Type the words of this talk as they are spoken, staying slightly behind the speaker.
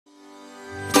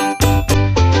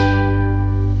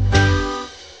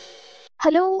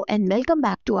Hello and welcome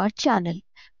back to our channel.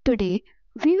 Today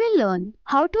we will learn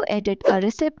how to edit a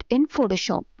receipt in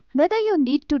Photoshop. Whether you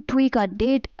need to tweak a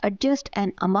date, adjust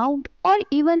an amount or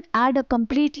even add a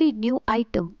completely new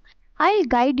item, I'll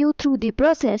guide you through the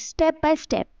process step by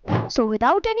step. So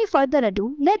without any further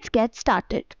ado, let's get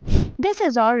started. This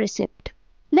is our receipt.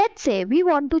 Let's say we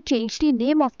want to change the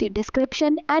name of the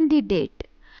description and the date.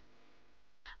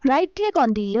 Right click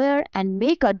on the layer and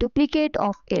make a duplicate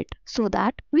of it so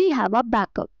that we have a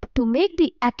backup. To make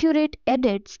the accurate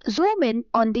edits, zoom in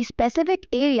on the specific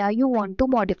area you want to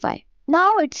modify.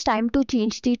 Now it's time to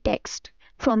change the text.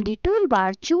 From the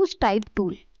toolbar, choose Type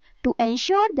tool. To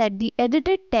ensure that the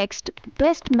edited text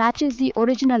best matches the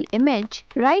original image,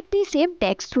 write the same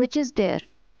text which is there.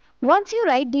 Once you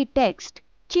write the text,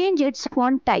 change its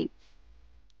font type.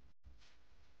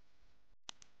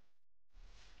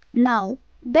 Now,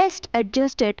 best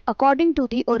adjust it according to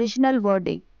the original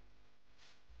wording.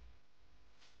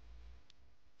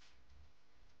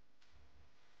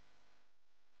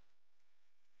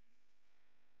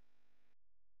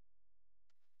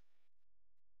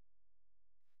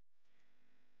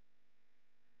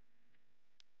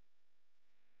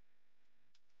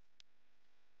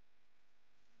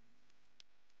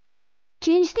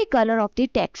 Change the color of the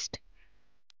text.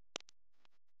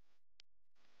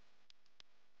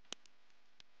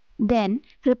 Then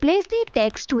replace the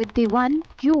text with the one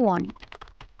you want.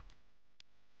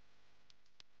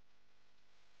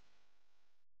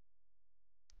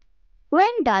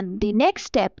 When done, the next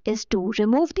step is to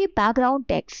remove the background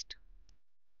text.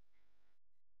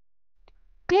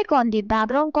 Click on the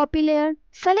background copy layer,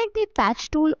 select the patch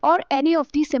tool or any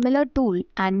of the similar tool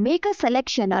and make a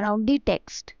selection around the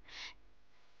text.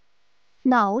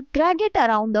 Now drag it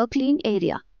around the clean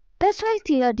area. This will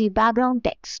clear the background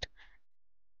text.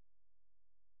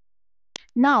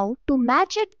 Now, to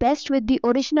match it best with the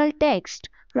original text,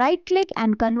 right-click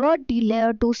and convert the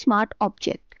layer to Smart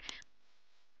Object.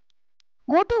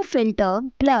 Go to Filter,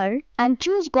 Blur and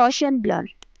choose Gaussian Blur.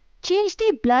 Change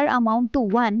the blur amount to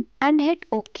 1 and hit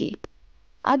OK.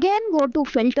 Again go to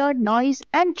Filter, Noise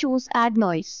and choose Add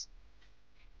Noise.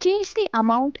 Change the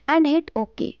amount and hit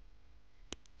OK.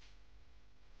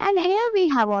 And here we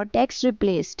have our text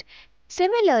replaced.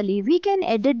 Similarly, we can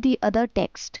edit the other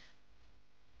text.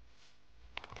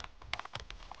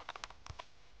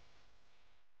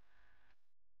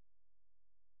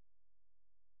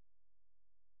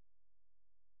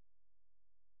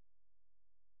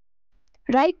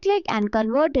 Right-click and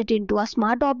convert it into a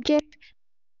smart object.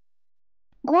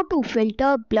 Go to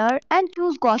Filter, Blur and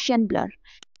choose Gaussian Blur.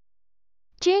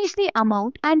 Change the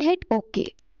amount and hit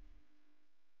OK.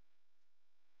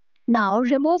 Now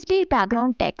remove the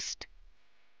background text.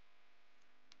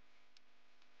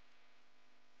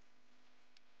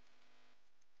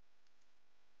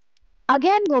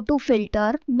 Again go to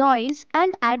Filter, Noise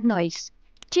and Add Noise.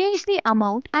 Change the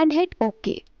amount and hit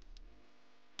OK.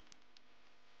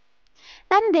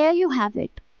 And there you have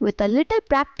it. With a little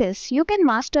practice, you can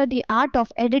master the art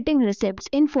of editing receipts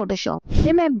in Photoshop.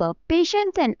 Remember,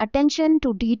 patience and attention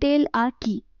to detail are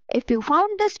key. If you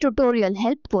found this tutorial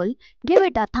helpful, give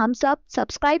it a thumbs up,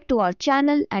 subscribe to our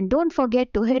channel and don't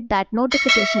forget to hit that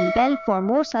notification bell for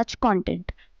more such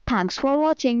content. Thanks for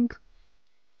watching.